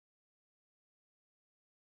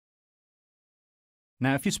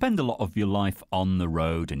Now, if you spend a lot of your life on the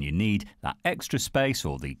road and you need that extra space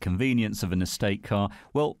or the convenience of an estate car,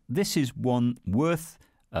 well, this is one worth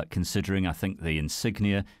considering. I think the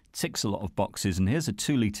Insignia ticks a lot of boxes. And here's a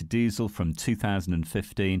 2-litre diesel from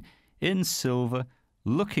 2015 in silver,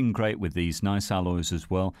 looking great with these nice alloys as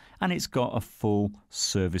well. And it's got a full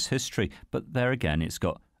service history. But there again, it's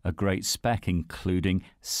got a great spec, including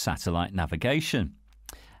satellite navigation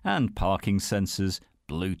and parking sensors,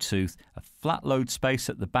 Bluetooth, a flat load space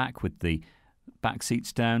at the back with the back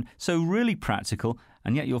seats down. So really practical,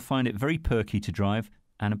 and yet you'll find it very perky to drive,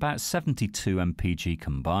 and about 72 mpg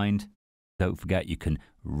combined. Don't forget you can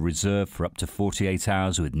reserve for up to 48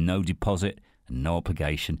 hours with no deposit and no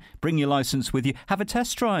obligation. Bring your licence with you, have a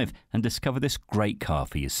test drive and discover this great car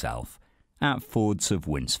for yourself at Fords of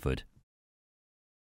Winsford.